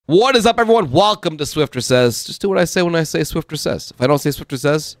What is up, everyone? Welcome to Swiftor Says. Just do what I say when I say Swiftor Says. If I don't say Swiftor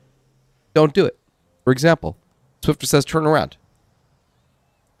Says, don't do it. For example, Swiftor says turn around.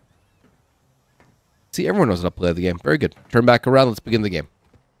 See, everyone knows how to play the game. Very good. Turn back around. Let's begin the game.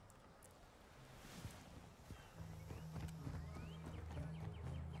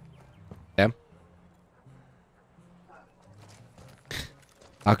 Damn.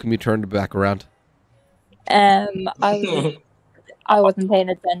 How come you turned back around? I wasn't paying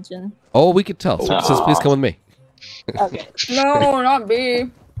attention. Oh, we could tell. Swiftor says, please come with me. Okay. No, not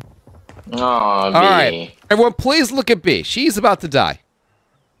B. Oh, All right. Everyone, please look at B. She's about to die.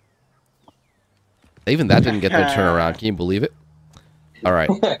 Even that didn't get them to turn around. Can you believe it? All right.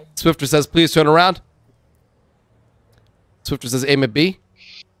 Swiftor says, please turn around. Swiftor says, aim at B.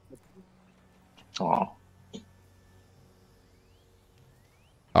 Oh.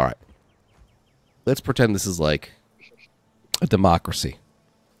 All right. Let's pretend this is like a democracy.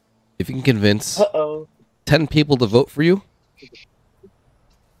 If you can convince 10 people to vote for you,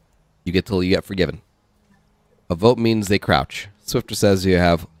 you get forgiven. A vote means they crouch. Swiftor says you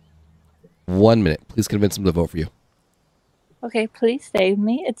have 1 minute. Please convince them to vote for you. Okay, please save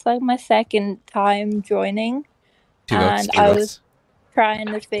me. It's like my second time joining. 2 votes. And 2 I votes. was trying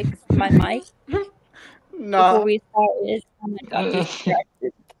to fix my mic before No. we started, and I got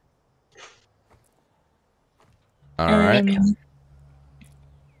distracted. All right.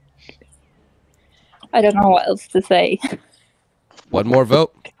 I don't know what else to say. One more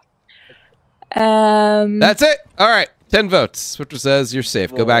vote. That's it. All right. 10 votes. Swiftor says you're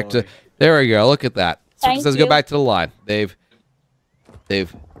safe. Go back to... There we go. Look at that. Swiftor Thank says you. go back to the line. They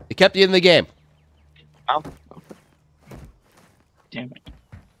kept you in the game. Oh. Damn it.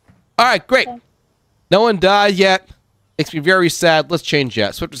 All right, great. Okay. No one died yet. Makes me very sad. Let's change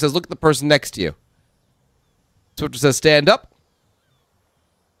that. Swiftor says look at the person next to you. Swiftor says stand up.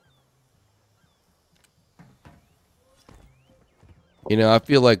 You know, I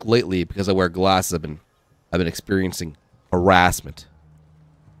feel like lately, because I wear glasses, I've been experiencing harassment.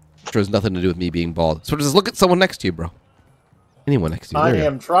 Which has nothing to do with me being bald. Swiftor says look at someone next to you, bro. Anyone next to you. I There you go.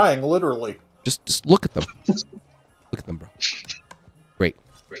 am trying, literally. Just look at them. Look at them, bro. Great.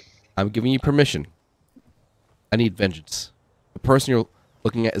 I'm giving you permission. I need vengeance. The person you're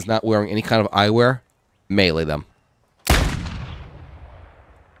looking at is not wearing any kind of eyewear. Melee them.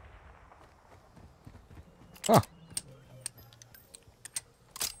 Huh.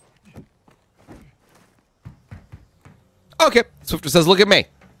 Okay. Swiftor says, look at me.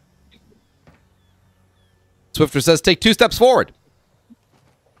 Swiftor says, take 2 steps forward.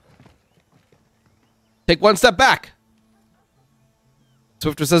 Take 1 step back.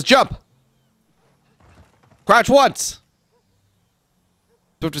 Swiftor says, jump. Crouch once.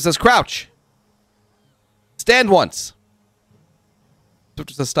 Swiftor says, crouch. Stand once.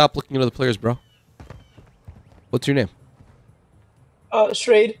 Swiftor says, stop looking at other players, bro. What's your name?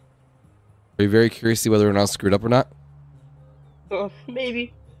 Strayed. Are you very curious to see whether or not I screwed up or not? Maybe.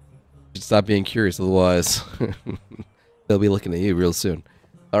 You should stop being curious, otherwise they'll be looking at you real soon.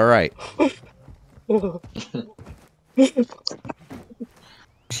 All right.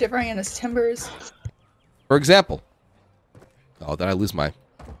 Shivering in his timbers. For example. Oh, did I lose my...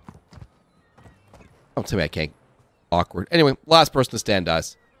 Don't tell me I can't. Awkward. Anyway, last person to stand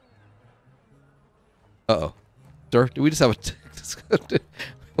dies. Uh-oh. Sir, do we just have a...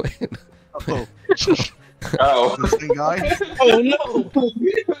 Wait. Oh, Oh. listening guy. Oh no!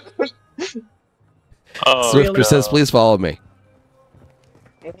 Oh, Swiftor says, please follow me.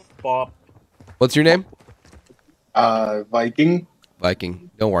 Bob. What's your name? Viking.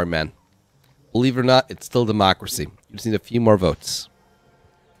 Viking. Don't worry, man. Believe it or not, it's still democracy. You just need a few more votes.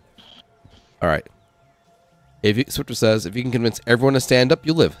 All right. Swiftor says, if you can convince everyone to stand up,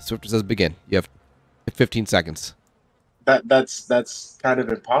 you live. Swiftor says, begin. You have 15 seconds. That's kind of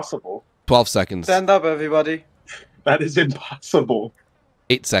impossible. 12 seconds. Stand up, everybody. That is impossible.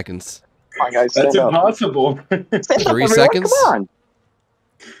 8 seconds. Come on, guys, That's stand up. impossible. 3 seconds. Come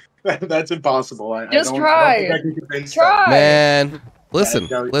on. That's impossible. I Just don't try. think I can convince Try. Man, listen,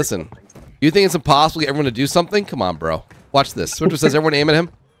 Yeah, no, listen. You think it's impossible to get everyone to do something? Come on, bro. Watch this. Swiftor says, everyone aim at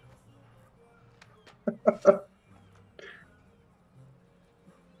him.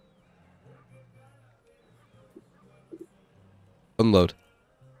 Unload.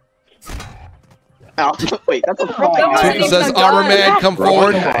 Oh, wait, that's a Swiftor says, armor man, come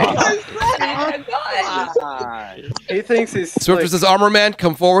forward. He thinks he's Swiftor says, armor man,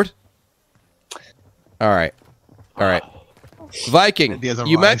 come forward. All right. All right. Viking,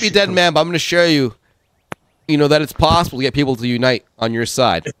 you might be dead man, but I'm going to show you, that it's possible to get people to unite on your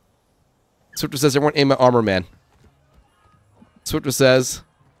side. Swiftor says, everyone aim at armor man. Swiftor says,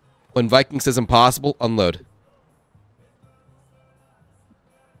 When Viking says impossible, unload.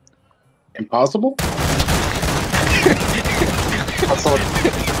 Impossible?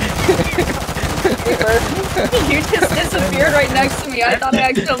 You just disappeared right next to me. I thought I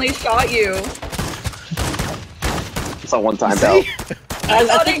accidentally shot you. It's a one-time bell. I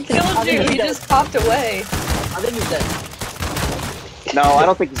thought I killed you. He just popped away. I think he's dead. No, I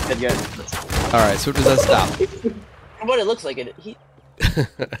don't think he's dead yet. All right, Swiftor says stop. From what it looks like it.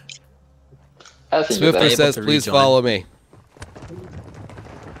 Swiftor says, please follow me.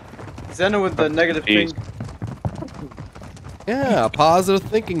 Xeno with the negative ping. Yeah, positive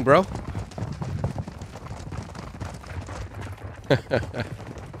thinking, bro.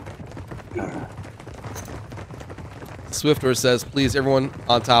 Swiftor says, please, everyone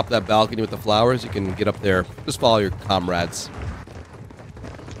on top of that balcony with the flowers, you can get up there. Just follow your comrades.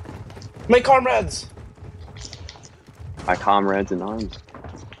 My comrades! My comrades in arms.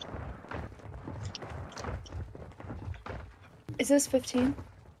 Is this 15?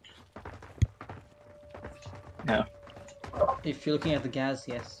 No. If you're looking at the gas,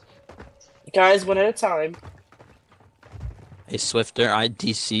 yes. Guys, one at a time. Hey, Swiftor, I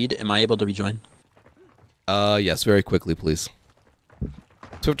DC'd. Am I able to rejoin? Yes, very quickly, please.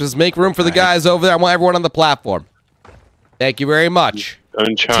 Swiftor says, make room for the guys over there. I want everyone on the platform. Thank you very much.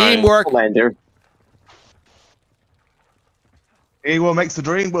 I'm trying. Teamwork. Lander. Anyone makes the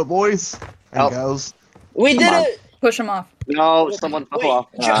dream, but boys and Oh. girls. We did on. it! Push him off. No, someone fell off.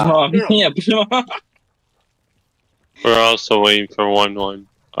 Yeah, We're also waiting for one of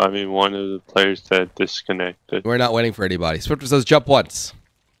the players that disconnected. We're not waiting for anybody. Swiftor says, jump once.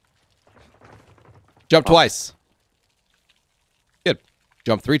 Jump twice. Good.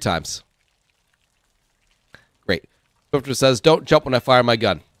 Jump 3 times. Great. Swiftor says, don't jump when I fire my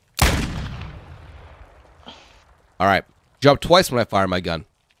gun. All right. Jump twice when I fire my gun.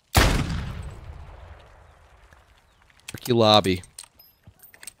 Tricky lobby.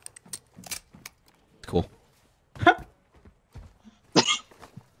 Cool.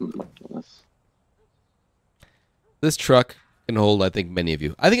 This truck can hold, I think, many of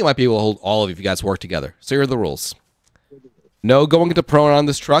you. I think it might be able to hold all of you if you guys work together. So here are the rules. No going into prone on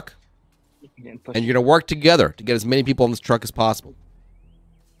this truck. And you're going to work together to get as many people on this truck as possible.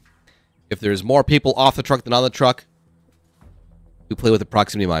 If there's more people off the truck than on the truck, you play with the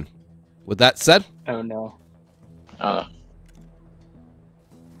proximity mine. With that said... Oh no.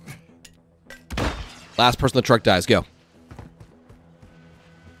 Last person on the truck dies. Go.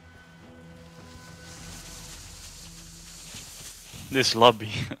 This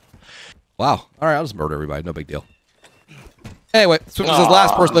lobby. Wow. All right, I'll just murder everybody. No big deal. Anyway, Swiftor says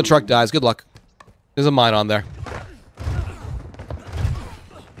last person on the truck dies. Good luck. There's a mine on there.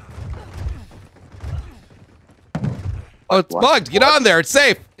 Oh, it's bugged. Get on there. It's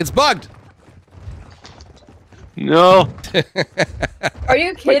safe. It's bugged. No. Are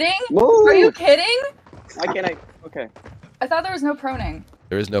you kidding? Whoa. Are you kidding? Why can't I? Okay. I thought there was no proning.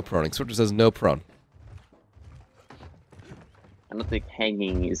 There is no proning. Swiftor says no prone. I don't think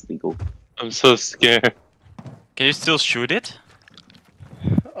hanging is legal. I'm so scared. Can you still shoot it?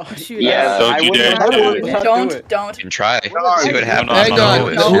 Oh, shoot. Yeah, Don't you dare. Don't. You can try. See Sorry. what happens. Hang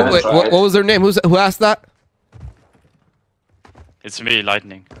on. No, wait, what was their name? Who asked that? It's me,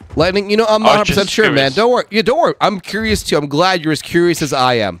 Lightning. Lightning, you know, I'm not 100% just sure, man. curious. Don't worry. Yeah, don't worry. I'm curious too. I'm glad you're as curious as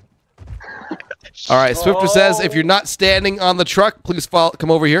I am. All right, Swiftor says, if you're not standing on the truck, please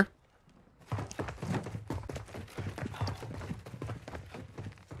come over here.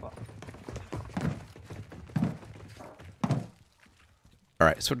 All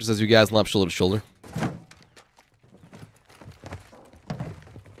right, Swiftor says, you guys lump shoulder to shoulder.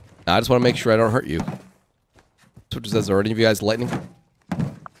 Now, I just want to make sure I don't hurt you. Swiftor says, are any of you guys lightning?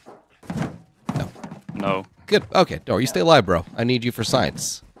 No. No. Good. Okay. No, you stay alive, bro. I need you for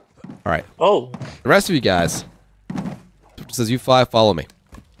science. All right. Oh. The rest of you guys. Swiftor says, you 5, follow me.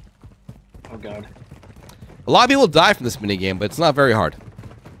 Oh god. A lot of people die from this minigame, but it's not very hard.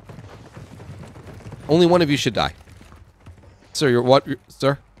 Only one of you should die. Sir, you're what?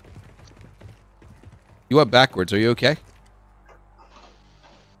 Sir? You went backwards. Are you okay?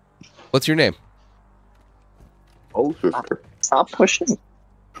 What's your name? Oh, stop pushing.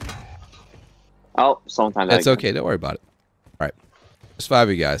 Oh, sometimes That's okay. Don't worry about it. All right. There's 5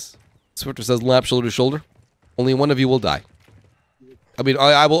 of you guys. Swiftor says lap shoulder to shoulder. Only one of you will die. I mean,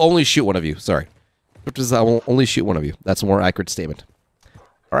 I will only shoot one of you. Sorry. Swiftor says I will only shoot one of you. That's a more accurate statement.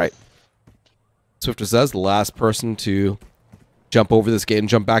 All right. Swiftor says the last person to jump over this gate and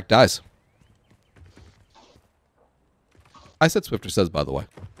jump back dies. I said Swiftor says, by the way.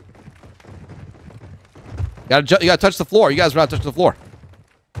 You gotta touch the floor. You guys are not touching the floor.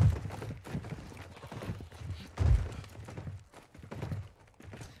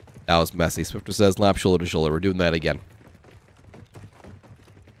 That was messy. Swiftor says, lap shoulder to shoulder. We're doing that again.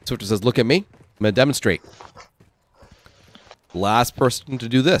 Swiftor says, look at me. I'm going to demonstrate. Last person to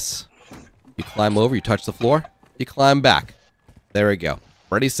do this. You climb over, you touch the floor, you climb back. There we go.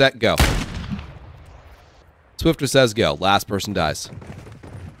 Ready, set, go. Swiftor says go. Last person dies.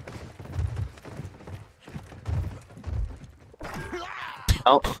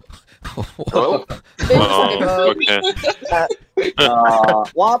 Oh. Oh, okay.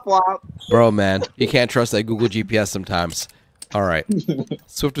 Wop wop. Bro, man, you can't trust that Google GPS sometimes. All right.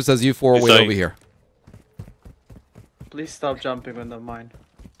 Swiftor says you four It's wait like- over here. Please stop jumping on the mine.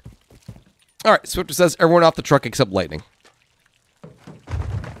 All right. Swiftor says everyone off the truck except Lightning.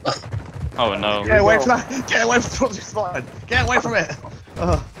 Oh no. Get away from that! Get away from the spot! Get away from it!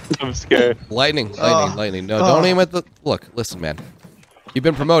 I'm scared. Lightning. Lightning. No, don't aim at the... Look, listen, man. You've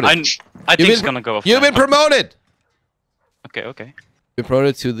been promoted. I think it's gonna go off. You've been promoted! Okay, okay. Been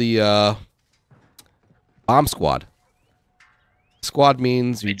promoted to the bomb squad. Squad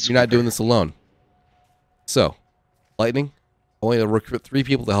means you're not doing this alone. So, Lightning, only to recruit 3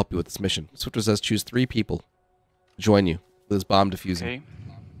 people to help you with this mission. Swiftor says choose 3 people to join you with this bomb defusing.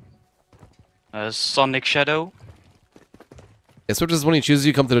 Okay. Sonic Shadow. Yeah, Swiftor says when he chooses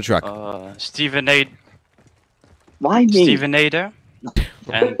you, come to the truck. Steven A. Why me? Steven Ader.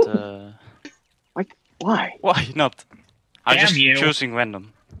 And Why? why not? I'm Damn just you. choosing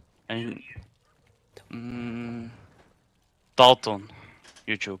random. And Dalton,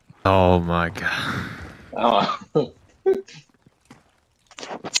 YouTube. Oh my god. Oh.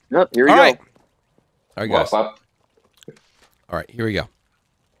 Yep, here we All go. right. All right, guys. Wop, wop. All right, here we go.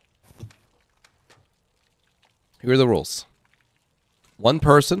 Here are the rules. One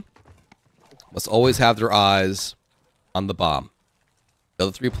person must always have their eyes on the bomb. The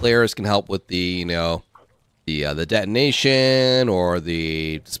other 3 players can help with the, the detonation or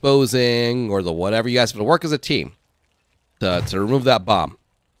the disposing or the whatever. You guys have to work as a team to remove that bomb.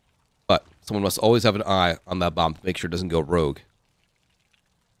 But someone must always have an eye on that bomb to make sure it doesn't go rogue.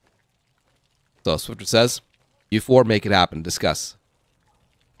 So Swiftor says, you 4 make it happen. Discuss.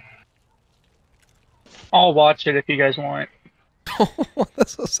 I'll watch it if you guys want.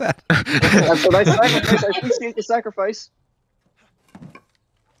 That's so sad. That's what I sacrifice. I appreciate the sacrifice.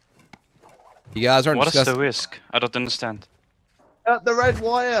 You guys aren't What is discussing. the risk? I don't understand. At the red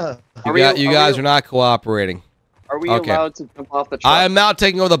wire! You guys are not cooperating. Are we Okay. allowed to jump off the truck? I am now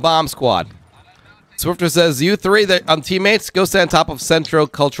taking over the bomb squad. Swiftor says, you 3 teammates, go stand on top of Centro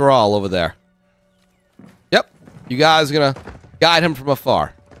Cultural over there. Yep. You guys are going to guide him from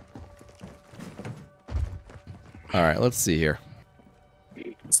afar. All right, let's see here.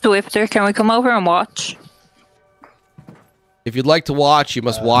 Swiftor, can we come over and watch? If you'd like to watch, you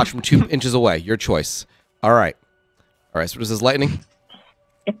must watch from 2 inches away. Your choice. All right. All right, Swiftor says, Lightning,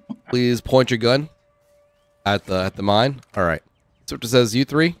 please point your gun at the mine. All right. Swiftor says, you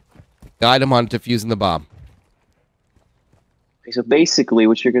 3, guide him on defusing the bomb. So basically,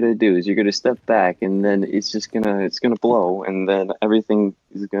 what you're gonna do is you're gonna step back, and then it's gonna blow, and then everything's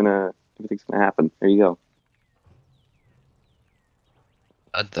gonna happen. There you go.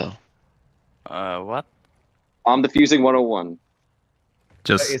 Though. What? I'm defusing 101.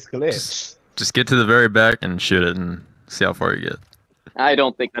 Just get to the very back and shoot it and see how far you get. I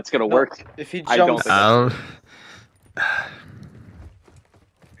don't think that's gonna work. If he I don't jumps, think I don't.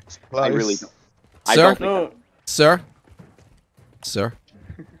 I really don't. I Sir? don't think no. Sir? Sir?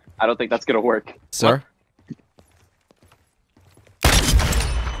 I don't think that's gonna work. Sir?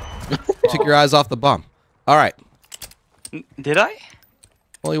 Took your eyes off the bomb. All right. Did I?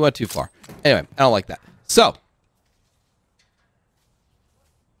 Well, you went too far. Anyway, I don't like that. So.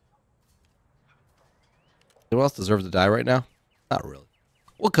 Anyone else deserves to die right now? Not really.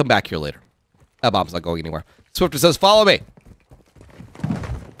 We'll come back here later. That bomb's not going anywhere. Swiftor says, follow me.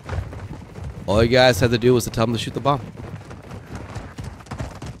 All you guys had to do was to tell him to shoot the bomb.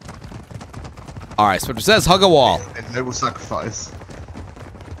 All right, Swiftor says, hug a wall. A noble sacrifice.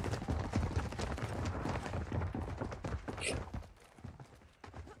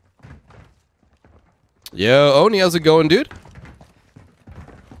 Yo, Oni, how's it going, dude?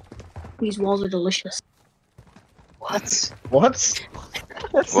 These walls are delicious. What? What?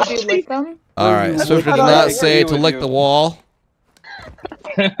 Do you like them? All right, Swiftor did I not agree say to with lick you. the wall.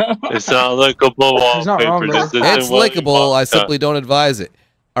 It's not lickable wallpaper. Just It's isn't what you lickable. want. I simply don't advise it.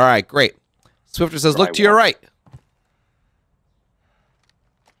 All right, great. Swiftor says, look to your right.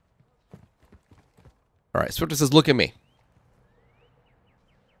 All right, Swiftor says, look at me.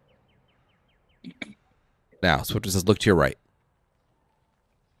 Now, Swiftor says, look to your right.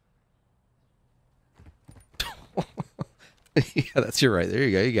 Yeah, that's your right. There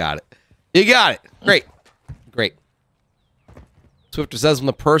you go. You got it. You got it. Great. Great. Swiftor says when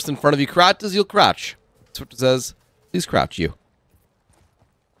the person in front of you crouches, you'll crouch. Swiftor says, please crouch you.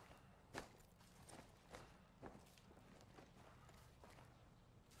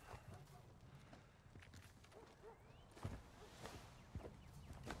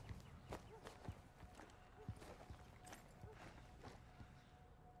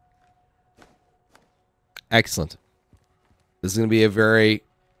 Excellent. This is going to be a very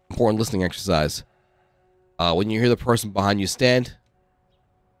important listening exercise. When you hear the person behind you stand,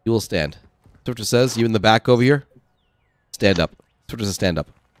 you will stand. Swiftor says, you in the back over here, stand up. Swiftor says, stand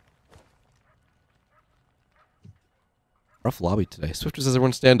up. Rough lobby today. Swiftor says,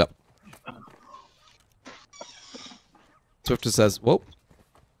 everyone stand up. Swiftor says, whoa.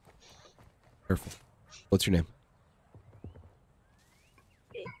 Careful. What's your name?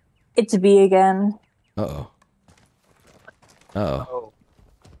 It's B again. Uh-oh. Uh-oh.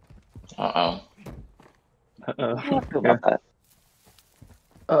 Uh-oh.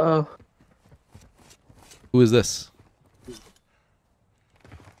 Uh-oh. Who is this?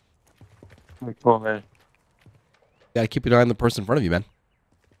 Cool, man. You gotta keep an eye on the person in front of you, man.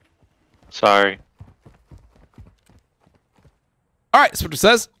 Sorry. Alright, Swiftor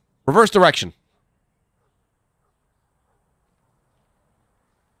says, reverse direction.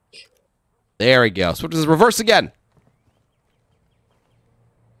 There we go. Swiftor says, reverse again.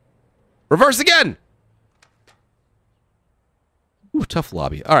 Reverse again. Ooh, tough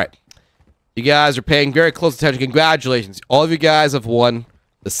lobby. All right. You guys are paying very close attention. Congratulations. All of you guys have won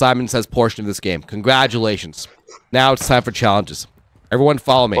the Simon Says portion of this game. Congratulations. Now it's time for challenges. Everyone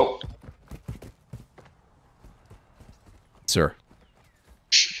follow me. Oh. Sir.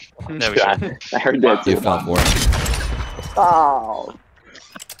 There we go. I heard that You too. fell for it. Oh.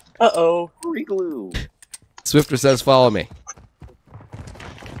 Uh-oh. Glue. Swiftor says follow me.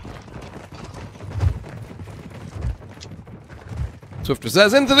 Swiftor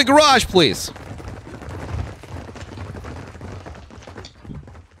says into the garage, please.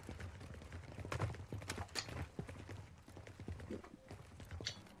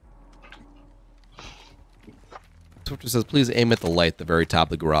 Swiftor says please aim at the light at the very top of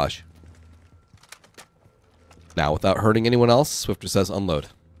the garage. Now, without hurting anyone else, Swiftor says unload.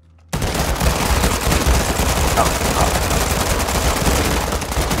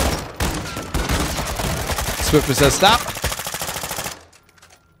 Swiftor says stop.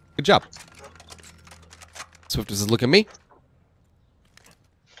 Good job. Swiftor says look at me.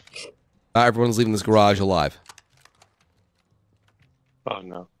 Everyone's leaving this garage alive. Oh,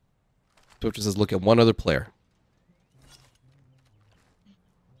 no. Swiftor says look at one other player.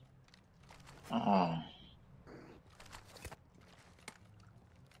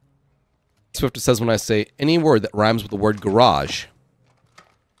 Swiftor says when I say any word that rhymes with the word garage,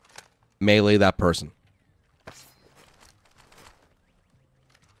 melee that person.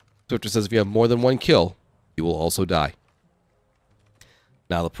 Swiftor says if you have more than one kill, you will also die.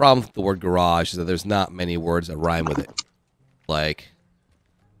 Now the problem with the word garage is that there's not many words that rhyme with it. Like,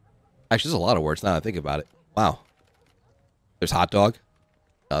 actually there's a lot of words now that I think about it. Wow. There's hot dog.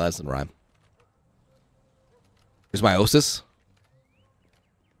 No, that doesn't rhyme. There's meiosis.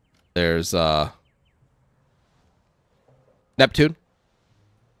 There's Neptune.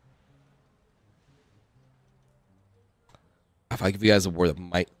 If I give you guys a word that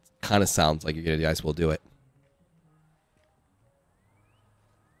might kind of sounds like you guys will do it.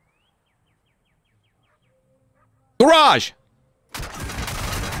 Garage.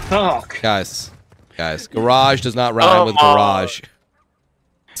 Oh, Guys, garage does not rhyme with garage.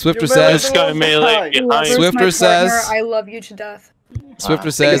 Swiftor says. This guy melee behind. Swiftor says. I love you to death.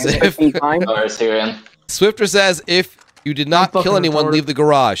 Swiftor says if. Swiftor says if you did not kill anyone, leave the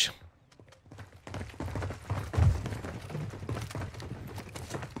garage.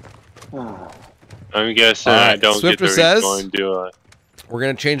 I'm guessing I don't get to rejoin, do I? We're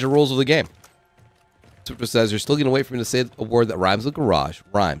going to change the rules of the game. Swiftor says you're still going to wait for me to say a word that rhymes with garage.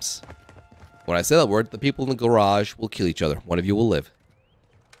 Rhymes. When I say that word, the people in the garage will kill each other. One of you will live.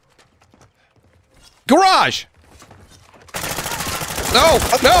 Garage! No!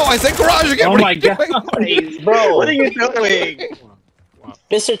 No! I said garage again! oh What are my you god. doing? Bro, what are you doing?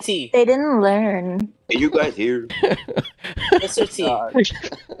 Mr. T. They didn't learn. Are you guys here? Mr. T.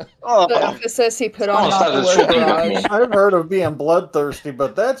 The emphasis he put on not the word garage. I've heard of being bloodthirsty,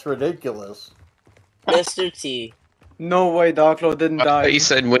 but that's ridiculous. Mr. T. No way Darklo didn't die. He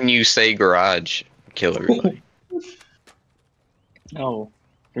said when you say garage, kill everybody. No,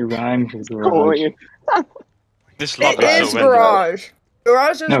 it rhymes with garage. This It is garage.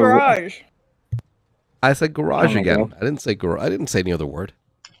 Garage is No. garage. I said garage Oh my again. God. I didn't say garage. I didn't say any other word.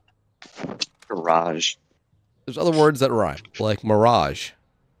 Garage. There's other words that rhyme, like mirage.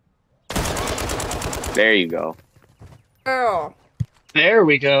 There you go. Girl. There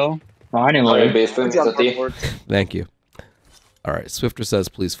we go. Finally. Thank you. All right, Swiftor says,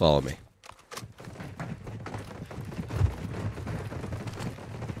 please follow me.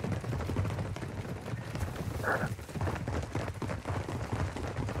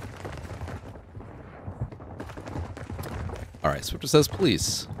 All right, Swiftor says,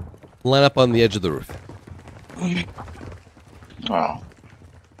 please line up on the edge of the roof. Wow.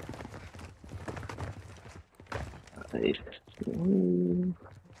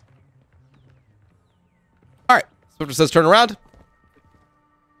 All right, Swiftor says, turn around.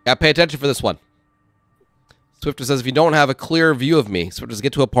 Gotta pay attention for this one. Swiftor says, if you don't have a clear view of me, Swiftor says,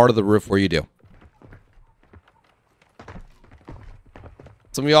 get to a part of the roof where you do.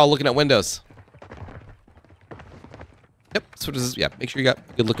 Some of y'all looking at windows. Yep, Swiftor says, yeah, make sure you got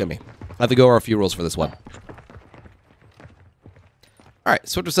a good look at me. I have to go over a few rules for this one. All right,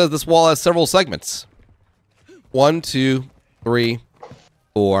 Swiftor says this wall has several segments. 1, 2, 3,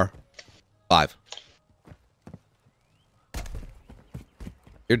 4, 5.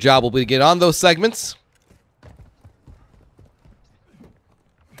 Your job will be to get on those segments.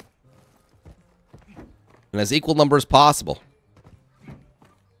 And as equal number as possible.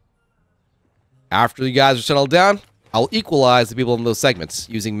 After you guys are settled down, I'll equalize the people in those segments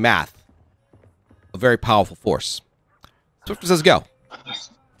using math. A very powerful force. Swiftor says go.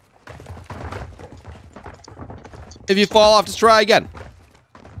 If you fall off, just try again.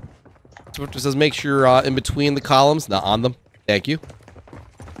 Swiftor says make sure you're in between the columns, not on them. Thank you.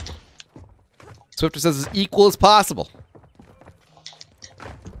 Swiftor says as equal as possible.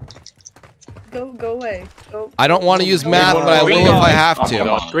 Go away. Go. I don't want to use math, but I will if I have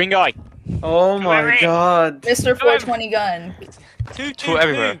to. Green guy. Oh my god. Mr. 420 gun. Two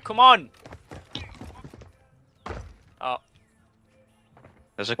everywhere. Come on. Oh.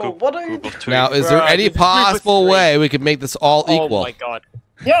 There's a Well, group, what are you group of two. Now, is there any possible way we could make this all equal? Oh my god.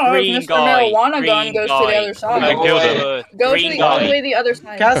 Yeah, Green if Mr. guy, Marijuana gun green goes to guy. the other side. I killed him. Go to Green the guy. all the way the other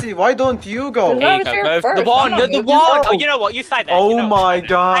side. Cassie, why don't you go? Because I was Go there for first. the one, I'm not the moving. one. Oh, you know what? You say that. Oh you know my what? Say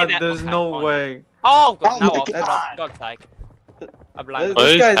god, that. there's Okay, no fine. way. Oh, God, no, my for God. God's sake. I'm This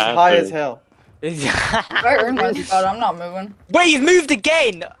like, guy's high as hell. I earned my spot. I'm not moving. Wait, you've moved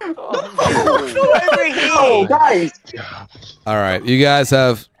again! Oh, over here! guys! All right, you guys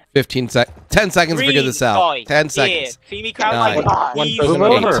have 10 seconds to figure this out. 10 seconds. Yeah. See me crowd 9, like One easy. person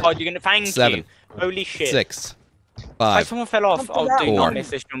Oh, over. God, you're gonna thank 7, you. Holy shit. 6, Hey, 5. someone fell off. Oh, do 4, not miss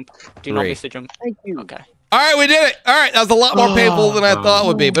this jump. Do not 3. miss the jump. Thank you. Okay. All right, we did it. All right, that was a lot more painful than I thought it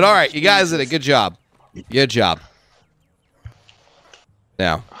would be. But all right, you guys did it. Good job. Good job.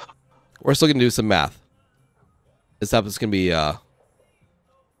 Now, we're still going to do some math. This time it's going to be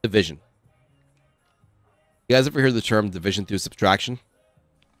division. You guys ever hear the term division through subtraction?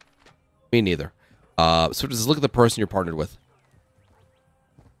 Me neither. So just look at the person you're partnered with.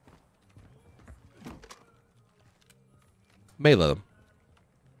 Melee them.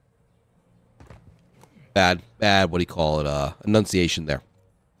 Bad, what do you call it? Enunciation there.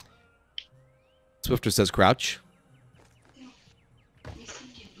 Swiftor says crouch.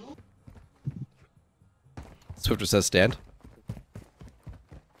 Swiftor says stand.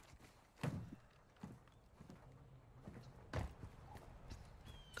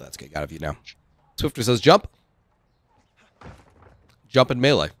 Let's get out of you now. Swiftor says jump. Jump in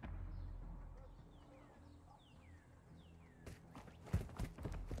melee.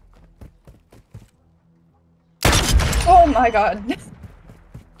 Oh my god.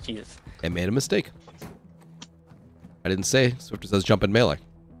 Jesus. I made a mistake. I didn't say. Swiftor says jump in melee.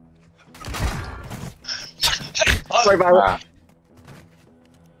 Sorry about it.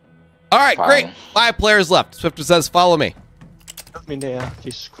 All right, great. 5 players left. Swiftor says follow me. I mean, there.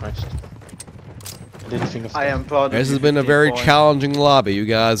 Jesus Christ. I didn't think of that. I am proud of This you, has been a 15 very points. challenging lobby. You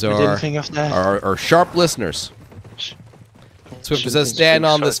guys I didn't are think of that. are sharp listeners. Swiftor says stand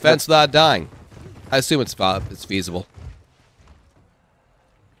on this fence without dying. I assume it's feasible.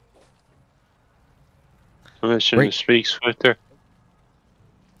 Permission to speak, Swiftor.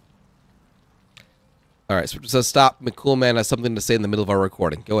 All right, Swiftor says stop. McCool Man has something to say in the middle of our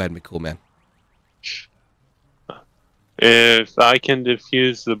recording. Go ahead, McCool Man. If I can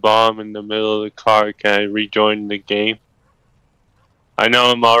defuse the bomb in the middle of the car, can I rejoin the game? I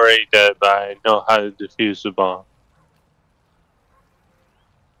know I'm already dead, but I know how to defuse the bomb.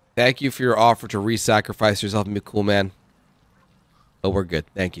 Thank you for your offer to re-sacrifice yourself, McCool Man. Oh, we're good.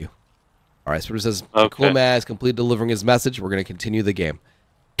 Thank you. All right, Swiftor says Okay. McCool Man has completed delivering his message. We're going to continue the game.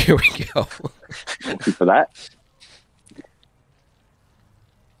 Here we go. Thank you for that.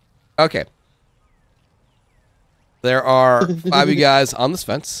 Okay. There are 5 of you guys on this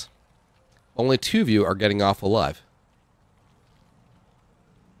fence. Only 2 of you are getting off alive.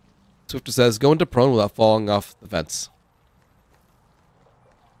 Swiftor says, go into prone without falling off the fence.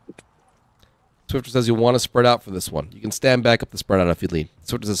 Swiftor says you want to spread out for this one. You can stand back up the spread out if you lead.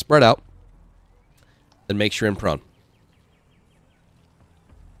 Swiftor says spread out. Then make sure you're in prone.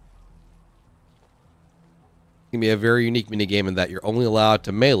 It's going to be a very unique minigame in that you're only allowed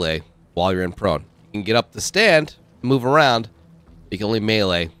to melee while you're in prone. You can get up the stand, move around. You can only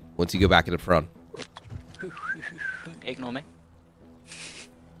melee once you go back into prone. Ignore me.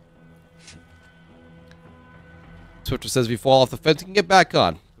 Swiftor says if you fall off the fence, you can get back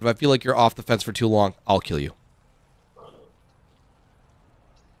on. If I feel like you're off the fence for too long, I'll kill you.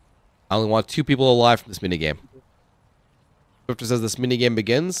 I only want 2 people alive from this minigame. Swiftor says this minigame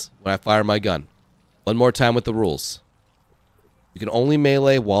begins when I fire my gun. One more time with the rules. You can only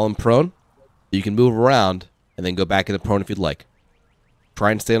melee while in prone. You can move around and then go back into prone if you'd like. Try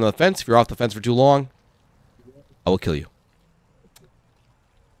and stay on the fence. If you're off the fence for too long, I will kill you.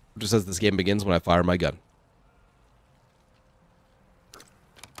 Swiftor says this game begins when I fire my gun.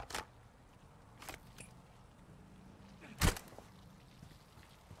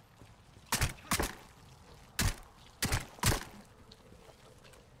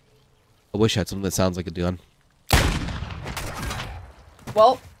 I wish I had something that sounds like a gun.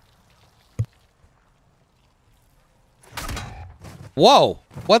 Well, Whoa!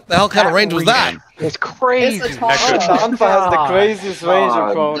 What the hell kind of range was that? It's crazy. It's a taunt. Tanfa has the craziest range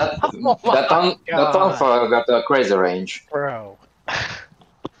of phone. That Tanfa got a crazy range. Bro.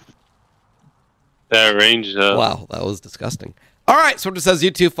 That range, though. Wow, that was disgusting. All right, Swiftor says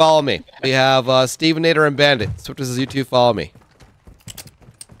you 2 follow me. We have Stevenator and Bandit. Swiftor says you 2 follow me.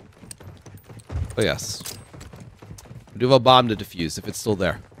 Oh, yes. We do have a bomb to defuse if it's still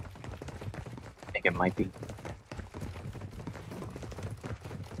there. I think it might be.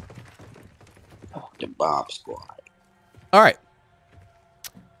 Oh, the Bomb Squad. All right.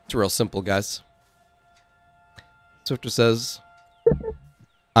 It's real simple, guys. Swiftor says,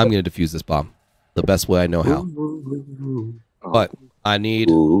 I'm going to defuse this bomb the best way I know how. But I need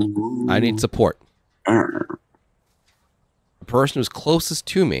support. The person who's closest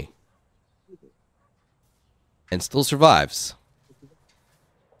to me and still survives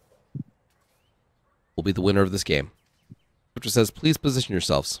will be the winner of this game. Swiftor says, please position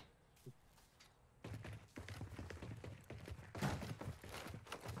yourselves.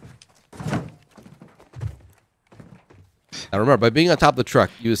 Now remember, by being on top of the truck,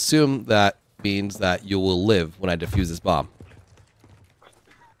 you assume that means that you will live when I defuse this bomb.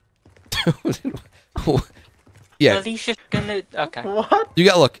 Yeah. Well, he's just gonna... Okay. What? You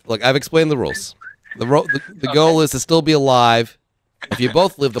got look. I've explained the rules. The goal is to still be alive. If you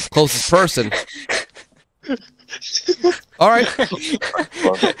both live, the closest person. All right. Okay.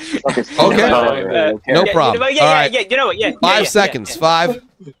 No problem. All right. You know what? Yeah. 5 seconds. 5.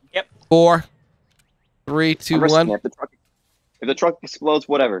 Yep. 4. 3, 2, 1. If the truck explodes,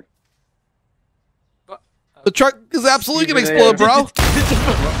 whatever. The truck is absolutely gonna explode, bro.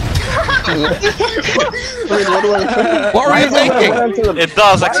 What were you thinking? It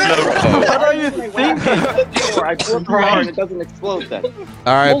does explode. What are you thinking? I flipped around and it doesn't explode then.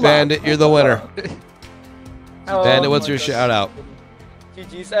 All right, Bandit, you're the winner. Bandit, what's your shout out?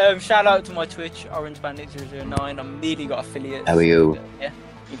 GG's. Shout out to my Twitch, Orange Bandit 009. I immediately got affiliates. How are you? Yeah.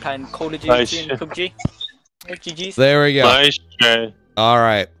 You playing Call of Duty Nice. and PUBG. Yeah, GG's. There we go. Nice try. All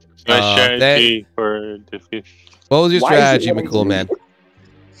right. Nice strategy for defeat. What was your Why is strategy, it letting McCool you- man?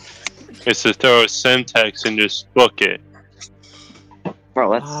 It's to throw a syntax and just book it.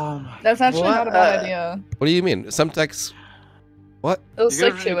 Bro, that's that's actually What? not a bad idea. What do you mean? Semtex? What? It'll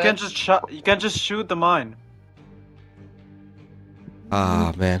stick to You it. can't just shoot the mine.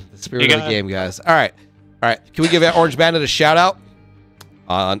 Ah, man. The spirit You of the got- game, guys. All right. All right. Can we give that Orange Bandit a shout out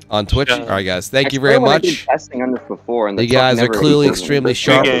on Twitch? Shout All out. right, guys. Thank I you very swear when I did much. testing on this before, and the You truck guys are never clearly exploded. extremely Good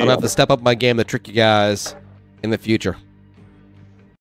sharp. I'm game. going to have to step up my game to trick you guys in the future.